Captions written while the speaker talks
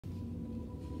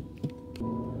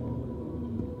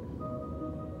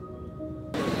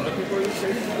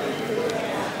Right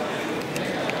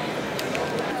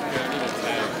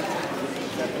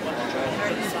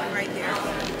there.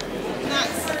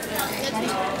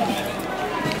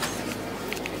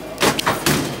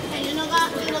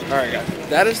 Alright guys,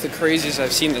 that is the craziest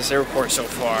I've seen this airport so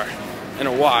far in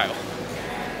a while.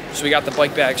 So we got the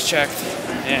bike bags checked,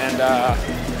 and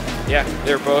yeah,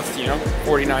 they're both, you know,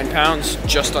 49 pounds,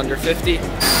 just under 50.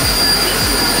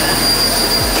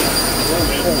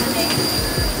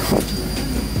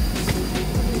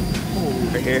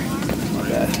 Right here, my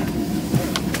bad.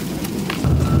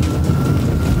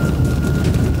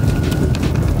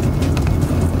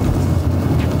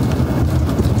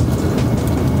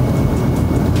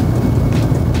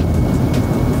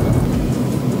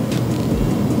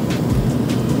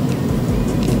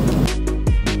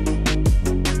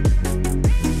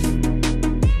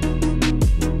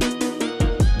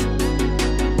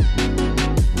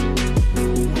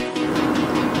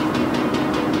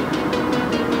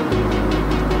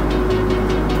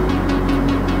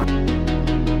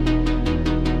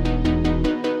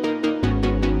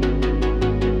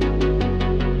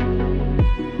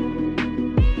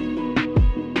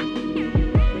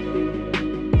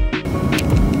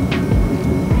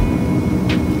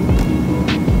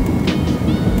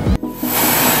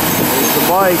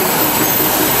 Bike.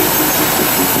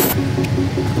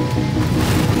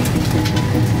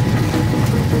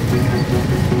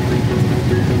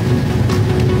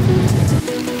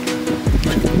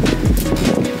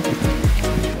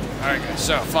 Alright guys,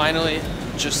 so finally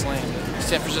just landed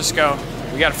San Francisco.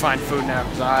 We gotta find food now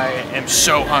because I am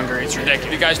so hungry, it's ridiculous.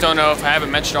 If you guys don't know, if I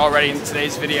haven't mentioned already in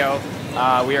today's video,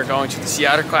 we are going to the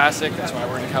OTTER Classic. That's why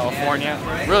we're in California.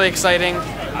 Really exciting.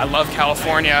 I love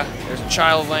California. There's a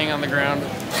child laying on the ground.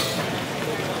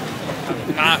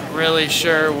 I'm not really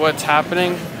sure what's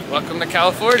happening. Welcome to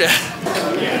California.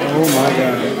 Oh my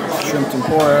god. Shrimp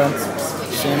tempura,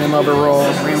 salmon lover roll,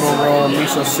 rainbow roll,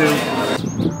 miso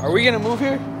soup. Are we gonna move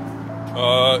here?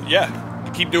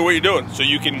 Yeah. Keep doing what you're doing so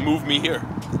you can move me here.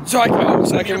 So I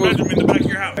can move in the back of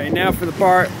your house. Right now for the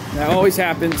part that always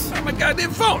happens. Oh, my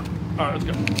goddamn phone. All right, let's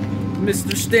go.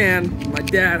 Mr. Stan, my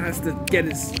dad has to get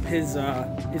his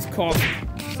coffee.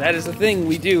 That is the thing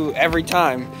we do every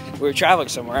time we're traveling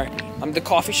somewhere. I'm the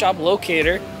coffee shop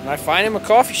locator, and I find him a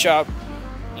coffee shop,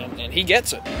 and he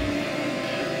gets it.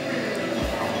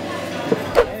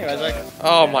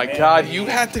 Oh my god, you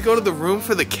had to go to the room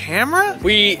for the camera?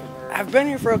 We have been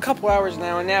here for a couple hours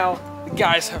now, and now the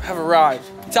guys have arrived.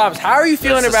 Thomas, how are you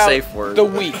feeling about the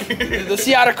week?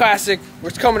 The OTTER Classic,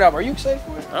 it's coming up. Are you excited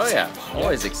for it? Oh yeah,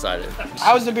 always excited.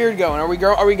 How's the beard going? Are we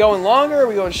going longer? Are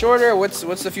we going shorter? What's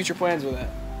the future plans with that?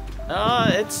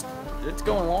 It's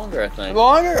going longer, I think.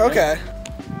 Longer? Okay.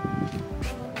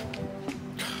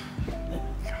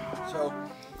 So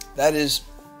that is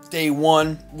day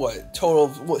one. What total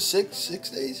of what 6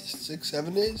 days?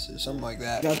 7 days or something like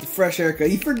that. Got the fresh haircut.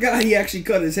 He forgot he actually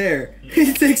cut his hair.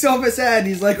 He takes off his hat and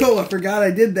he's like, oh, I forgot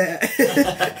I did that.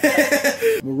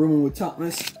 We're rooming with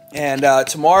Tannus. And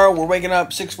tomorrow we're waking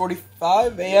up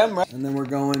 6:45 a.m. right? And then we're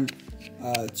going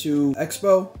to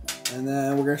Expo. And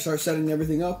then we're gonna start setting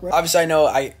everything up. Right? Obviously, I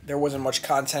know there wasn't much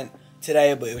content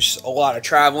today, but it was just a lot of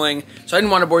traveling, so I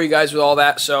didn't want to bore you guys with all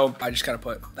that. So I just kind of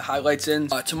put the highlights in.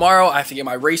 Tomorrow, I have to get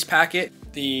my race packet.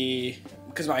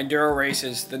 Because my enduro race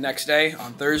is the next day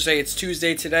on Thursday. It's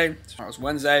Tuesday today. Tomorrow's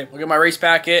Wednesday. We'll get my race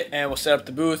packet and we'll set up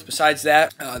the booth. Besides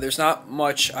that, there's not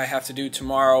much I have to do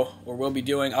tomorrow or will be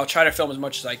doing. I'll try to film as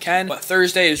much as I can, but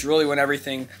Thursday is really when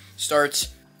everything starts.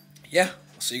 Yeah,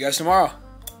 I'll see you guys tomorrow.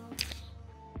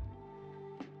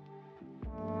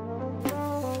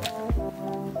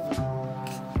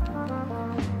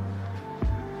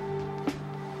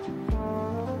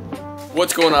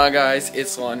 What's going on, guys?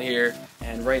 It's Lawton here,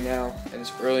 and right now it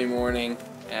is early morning,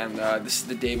 and this is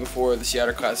the day before the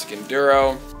OTTER Classic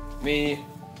Enduro. Me,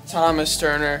 Thomas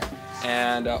Turner,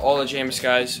 and all the James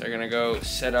guys are gonna go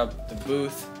set up the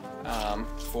booth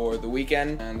for the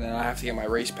weekend, and then I have to get my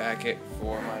race packet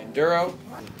for my Enduro.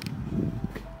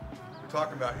 We're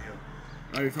talking about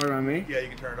you. Are you talking about me? Yeah, you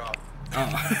can turn it off.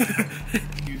 Oh.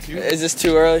 You too? Is this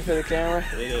too early for the camera?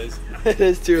 It is. It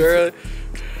is too early.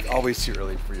 Always too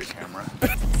early for your camera.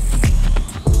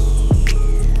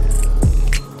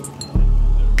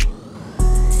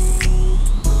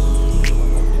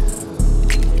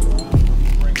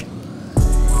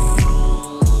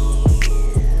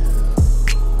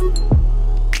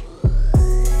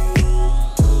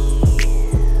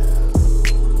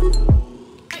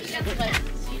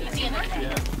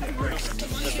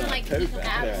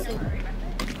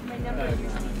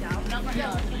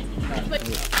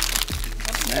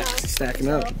 Stacking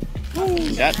up.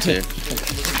 Got to.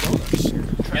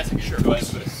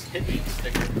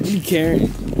 What are you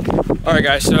carrying? Alright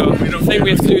guys, so the thing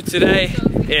we have to do today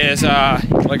is,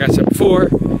 like I said before,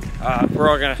 we're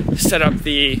all gonna set up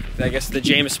the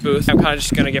James booth. I'm kind of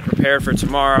just gonna get prepared for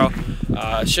tomorrow.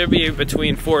 It should be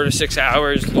between 4 to 6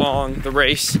 hours long, the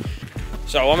race.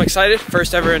 So I'm excited,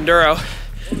 first ever enduro.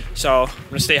 So I'm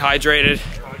gonna stay hydrated,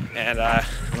 and I'm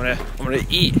gonna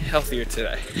eat healthier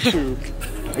today.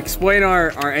 Explain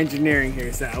our engineering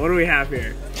here, Sal. What do we have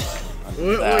here?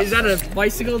 What, is that a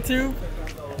bicycle tube?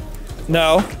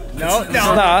 No. No, It's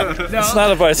not. No. It's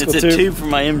not a bicycle tube. It's a tube for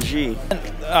my MG.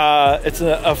 It's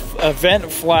a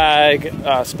vent flag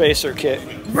spacer kit.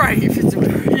 Right.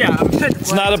 Yeah.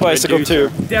 It's not a bicycle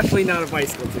tube. Definitely not a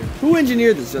bicycle tube. Who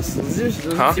engineered this, Justin? Is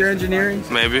this your engineering?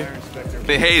 Maybe.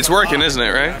 Hey, it's working, isn't it,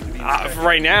 right?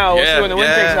 Right now, we'll see when the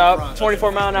wind picks up.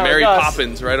 24-mile-an-hour Mary gust.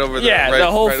 Poppins right over there. Yeah,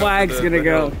 the whole flag's gonna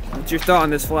go. What's your thought on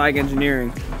this flag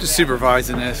engineering? Just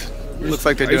supervising this. Looks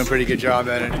like they're doing a pretty good job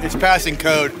at it. It's passing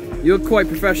code. You look quite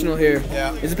professional here.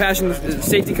 Yeah. Is it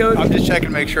safety code? I'm just checking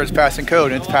to make sure it's passing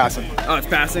code, and it's passing. Oh, it's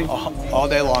passing? All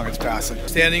day long it's passing.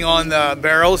 Standing on the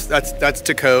barrels, that's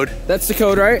to code. That's the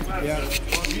code, right? Yeah.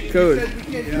 Code.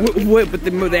 But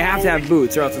they have to have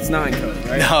boots, or else it's not in code,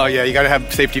 right? No, yeah, you gotta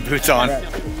have safety boots on.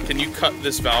 Can you cut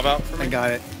this valve out for me? I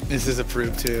got it. This is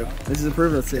approved too. This is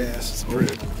approved, let's see. Yes, it's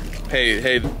approved.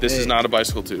 Hey, this is not a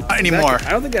bicycle tube. Not anymore. I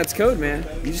don't think that's code, man.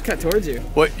 You just cut towards you.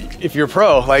 What? If you're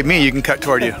pro, like me, you can cut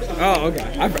toward you. Oh, okay.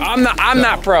 I'm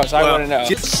not pro, so I wouldn't know.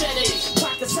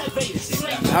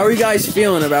 How are you guys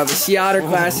feeling about the OTTER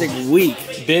Classic week?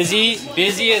 Busy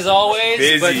as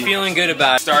always, but feeling good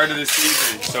about it. Start of the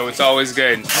season, so it's always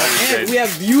good. And we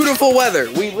have beautiful weather.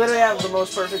 We literally have the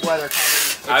most perfect weather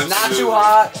coming. It's not too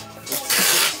hot.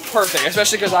 It's perfect,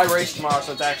 especially because I race tomorrow,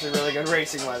 so it's actually really good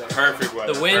racing weather. Perfect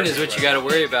weather. The wind is what you got to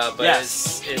worry about, but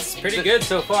it's pretty good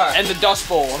so far. And the Dust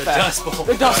Bowl. The Dust Bowl.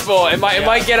 The Dust Bowl. It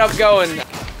might get up going.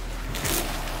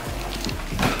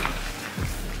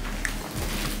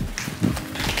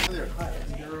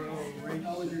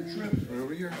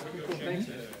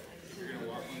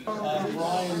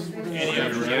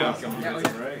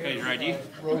 Hey, your ID?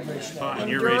 Fine,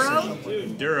 you're racing.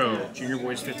 Enduro, junior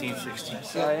boys 15,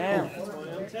 16. I am.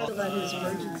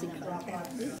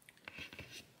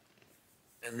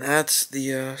 And that's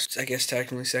the, I guess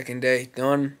technically second day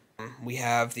done. We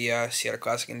have the OTTER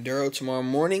Classic Enduro tomorrow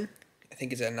morning. I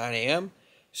think it's at 9 a.m.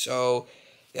 So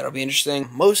that'll be interesting.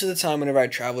 Most of the time whenever I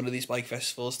travel to these bike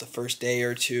festivals, the first day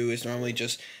or two is normally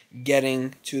just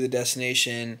getting to the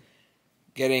destination,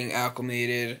 getting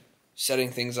acclimated,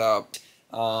 setting things up.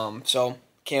 So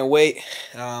can't wait.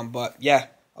 But yeah,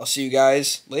 I'll see you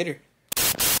guys later.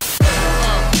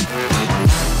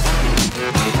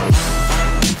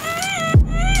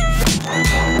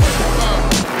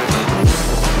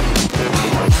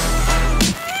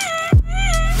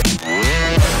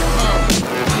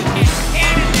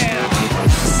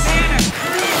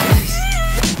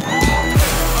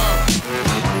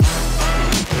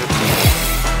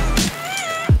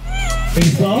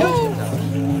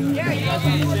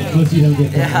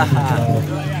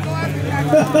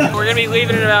 We're gonna be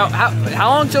leaving in about how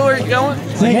long till we're going?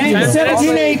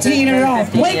 17-18 are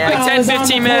off. Yeah,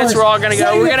 10-15 minutes. We're all gonna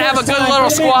go. We're gonna have a good little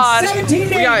squad. We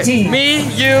got me,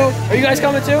 you. Are you guys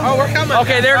coming too? Oh, we're coming.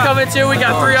 Okay, they're coming too. We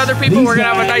got 3 other people. We're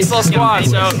gonna have a nice little squad.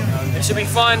 So it should be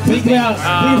fun. Look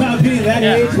at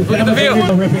the view.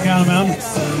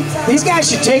 These guys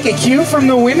should take a cue from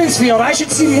the women's field. I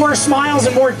should see more smiles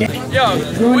and more. Yo,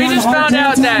 we just found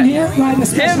out that him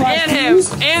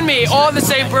and me all have the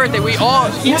same birthday. We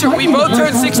both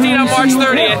turned 16 on March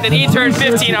 30th, and he turned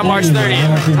 15 on March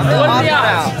 30th. What are the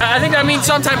odds? I think that means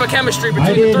some type of chemistry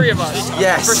between the 3 of us.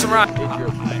 Yes. For some ride.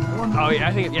 Oh yeah,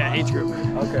 I think age group.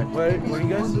 Okay. What are you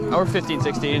guys? Oh, we're 15,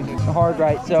 16. Hard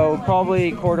right, so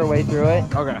probably quarter way through it.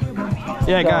 Okay.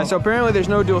 Yeah, guys. So apparently there's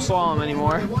no dual slalom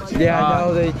anymore. Yeah,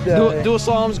 no, they dual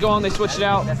slalom's gone. They switched it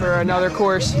out for another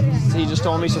course. He just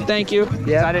told me, so thank you.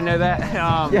 Yeah. I didn't know that.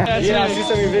 I see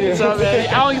some of your videos. So,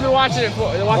 how long have you been watching it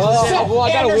for? Well,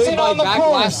 I got a really bad back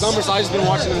last summer, so I've just been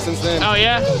watching it since then. Oh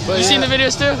yeah? But you seen the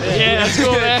videos too? Yeah, that's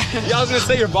cool, man. Yeah, I was gonna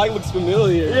say your bike looks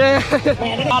familiar. Yeah.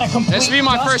 This will be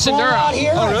my first enduro.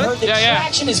 Oh really? Yeah, yeah.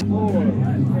 4, 3,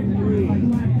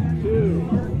 2,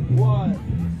 1,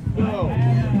 go.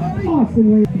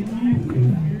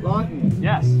 Lawton.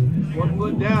 Yes. 1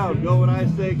 foot down. Go when I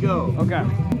say go. Okay.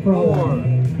 4,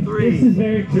 3, This is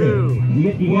very 2,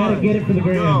 You gotta get it for the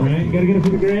gram, right? You gotta get it for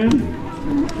the gram.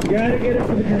 You gotta get it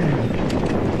for the gram.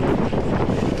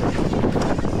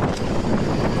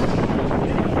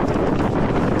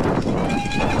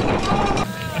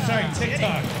 Sorry,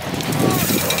 TikTok.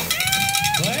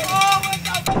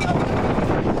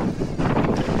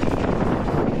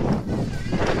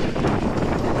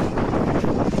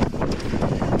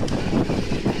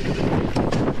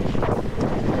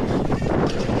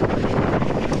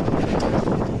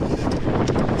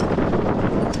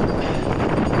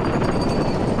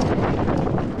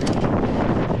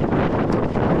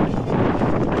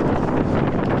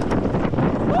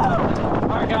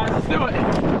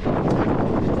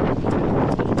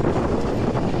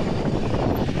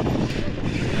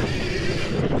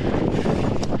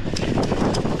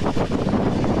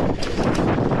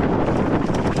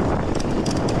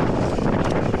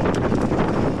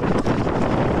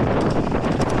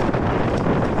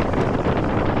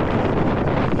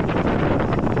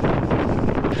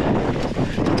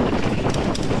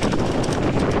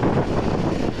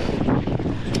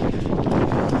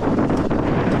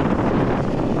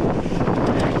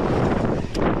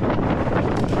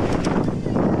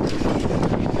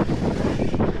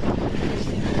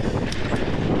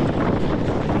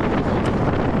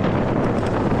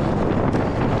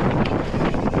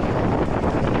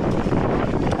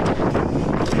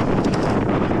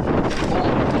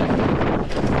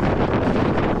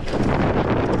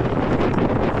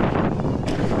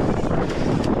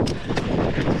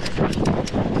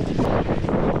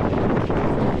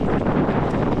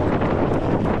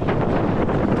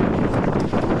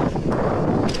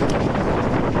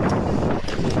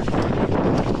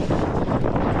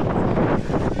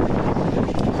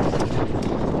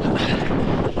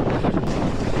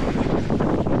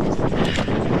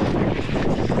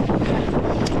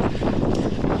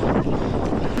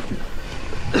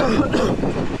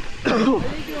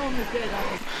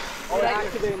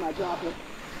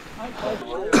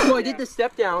 it. So I did the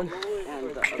step down,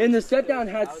 and the step down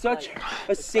had such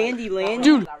a sandy land.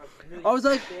 Dude, I was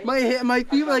like, my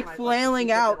feet were like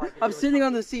flailing out. I'm sitting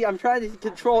on the seat. I'm trying to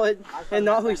control it and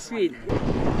not lose speed.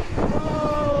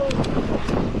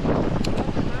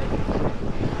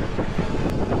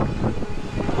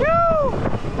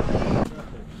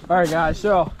 all right, guys.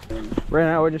 So right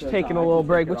now we're just taking a little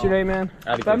break. What's your name, man?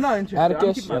 Atticus. I'm not interested.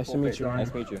 Atticus. Nice to meet you. Nice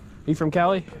to meet you. You from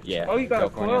Cali? Yeah. Oh, you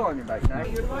got California. a coil on your bike.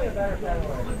 Nice.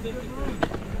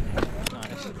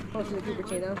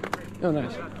 Oh,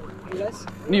 nice. You guys?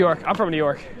 New York. I'm from New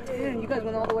York. Damn, you guys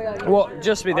went all the way out here. Well,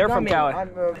 just me. They're from Cali.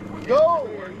 Go!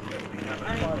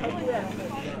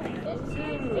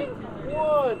 2,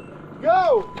 1,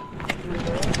 go!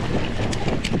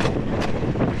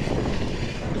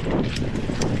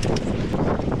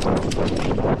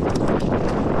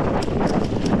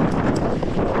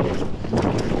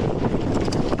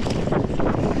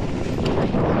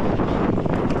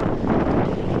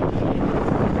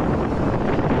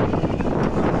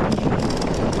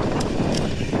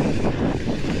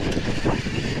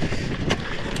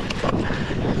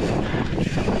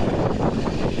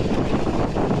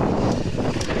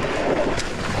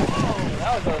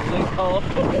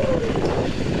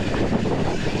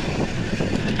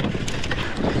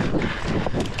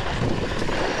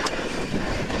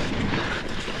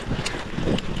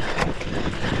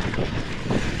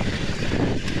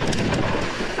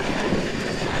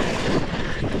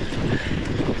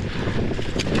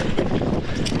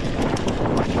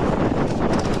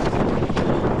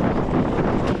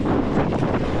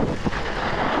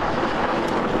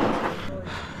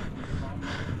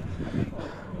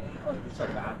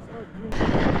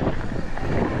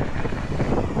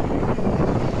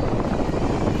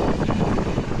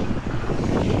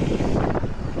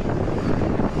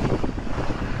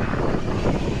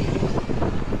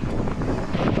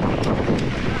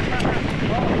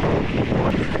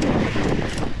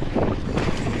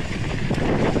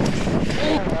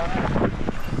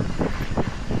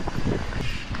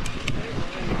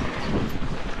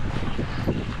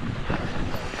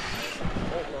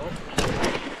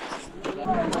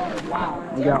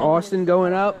 We got Austin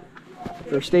going up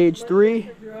for stage 3.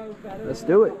 Let's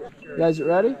do it. You guys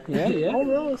ready? Yeah, yeah.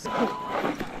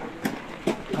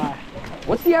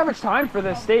 What's the average time for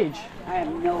this stage? I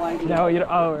have no idea. No, you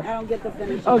don't. Oh. I don't get the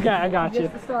finish. Okay, I got you.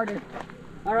 Just the starter.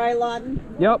 All right, Lawton.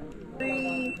 Yep.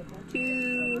 3,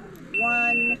 2,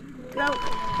 1, go.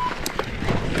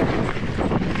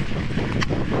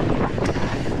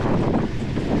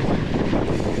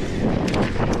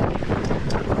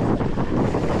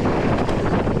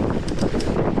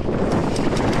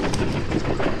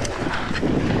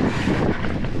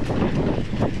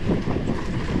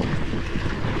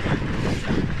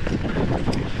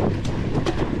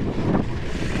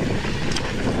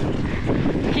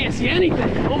 Can't see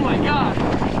anything. Oh my god.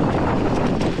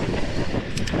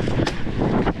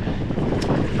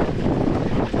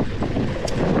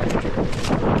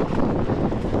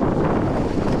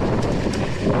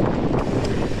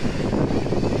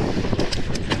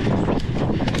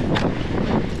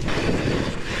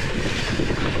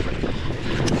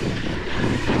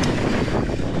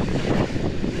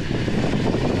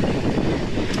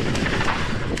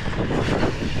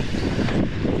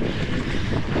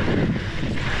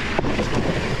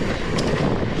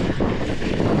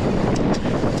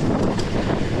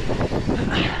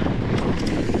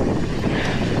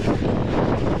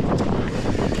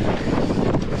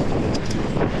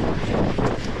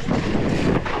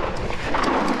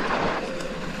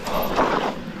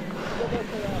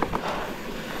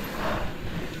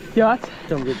 Yeah,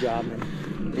 some good job,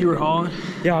 man. You were hauling?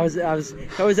 Yeah, I was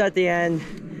at the end.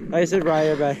 I said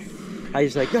rider, but I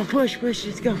was like, no, push,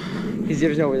 let's go. Because there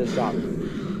was nowhere to stop.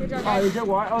 Good job, Oh, is there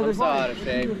water? Oh, there's water. out of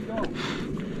shape.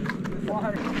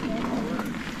 Water.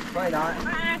 Probably not.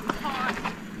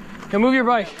 Hey, move your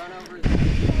bike.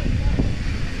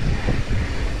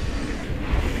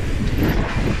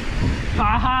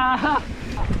 Ha ha ha!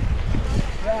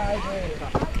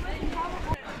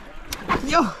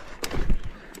 Yo!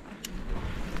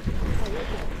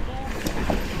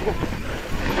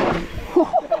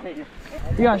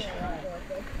 You guys.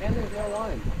 And there's no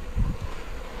line.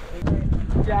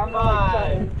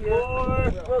 5,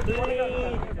 4, 3,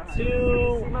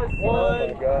 2,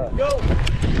 1, go!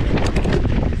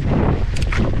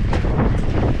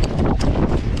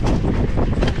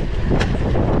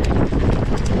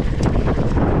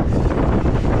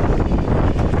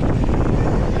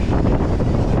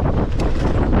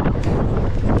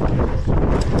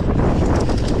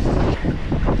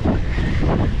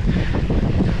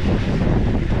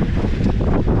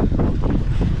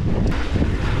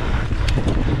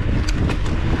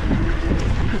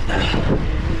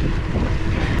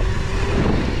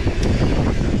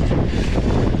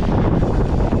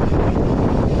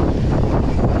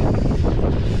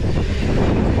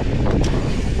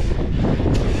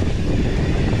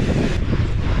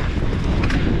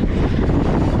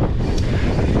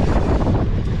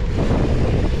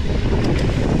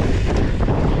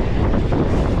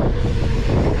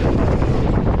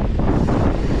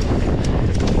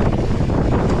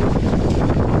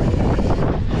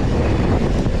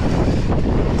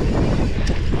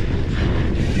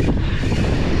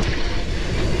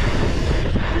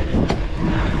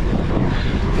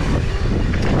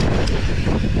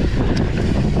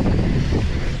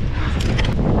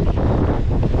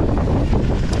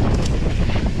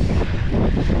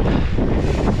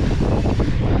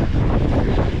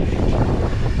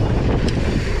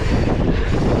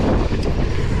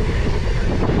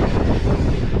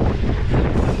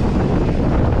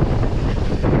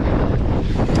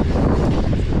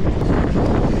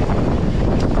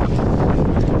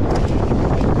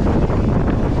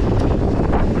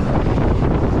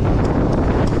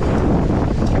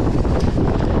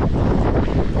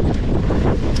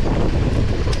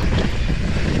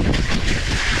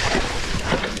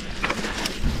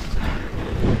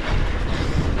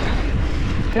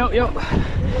 Yo.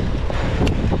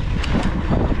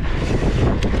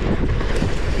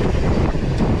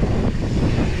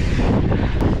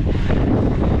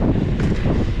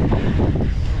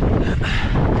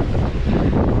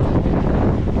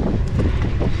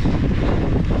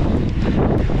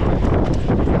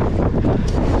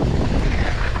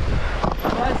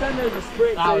 Last time there was a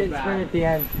sprint, so they didn't sprint at the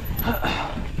end.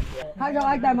 How'd you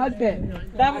like that mud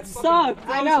pit? That sucked.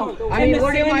 I know. I mean,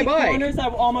 look at my bike. Corners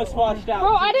I've almost washed out.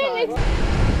 Bro, I didn't.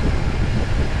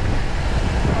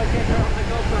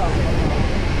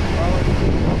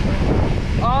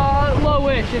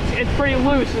 Lowish. It's pretty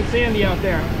loose and sandy out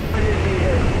there.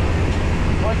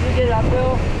 Once you get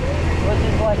uphill, let's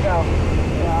just let go.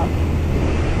 Yeah.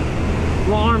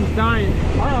 My arm's dying.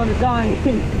 My arm is dying.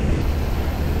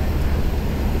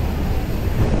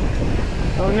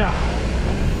 Oh no.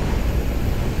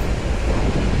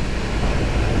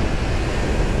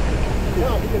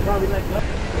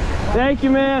 Thank you,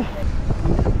 man.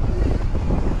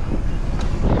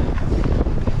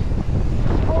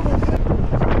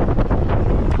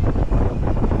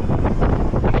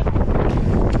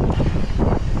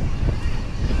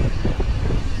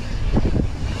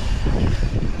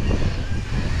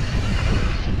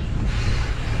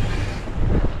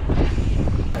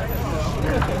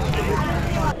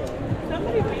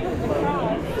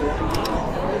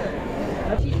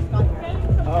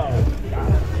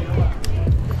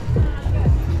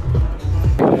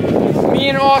 Me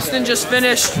and Austin just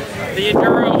finished the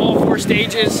enduro, all 4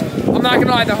 stages. I'm not gonna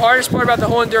lie, the hardest part about the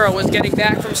whole enduro was getting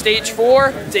back from stage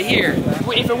 4 to here.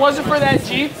 If it wasn't for that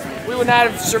Jeep, we would not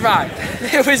have survived.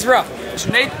 It was rough. So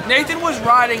Nathan was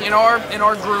riding in our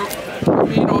group,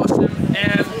 me and Austin,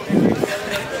 and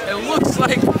it looks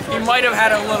like he might have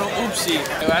had a little oopsie.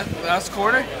 Last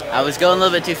corner? I was going a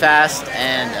little bit too fast,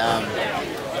 and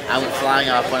I went flying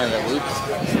off one of the loops.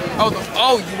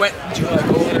 Did you like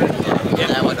over?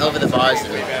 And I went over the bars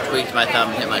and tweaked my thumb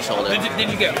and hit my shoulder. Did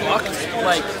you get bucked?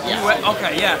 Like, yeah.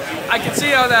 Okay, yeah. I can see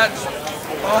how that's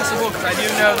possible because I do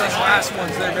know those last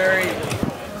ones, they're very...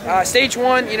 stage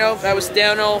 1, you know, that was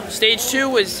downhill. Stage 2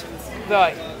 was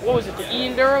the, what was it, the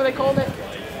E-Enduro they called it?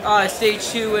 Stage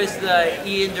 2 is the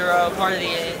E-Enduro, part of the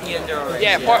E-Enduro race.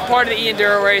 Yeah, part of the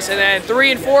E-Enduro race. And then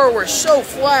 3 and 4 were so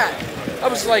flat. I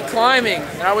was like climbing,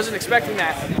 and I wasn't expecting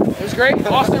that. It was great.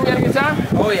 Austin, we had a good time?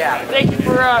 Oh yeah. Thank you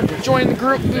for joining the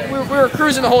group. We were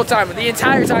cruising the whole time, but the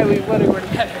entire time we literally were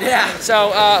together. Yeah. So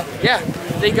yeah,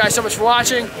 thank you guys so much for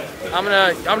watching. I'm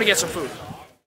gonna get some food.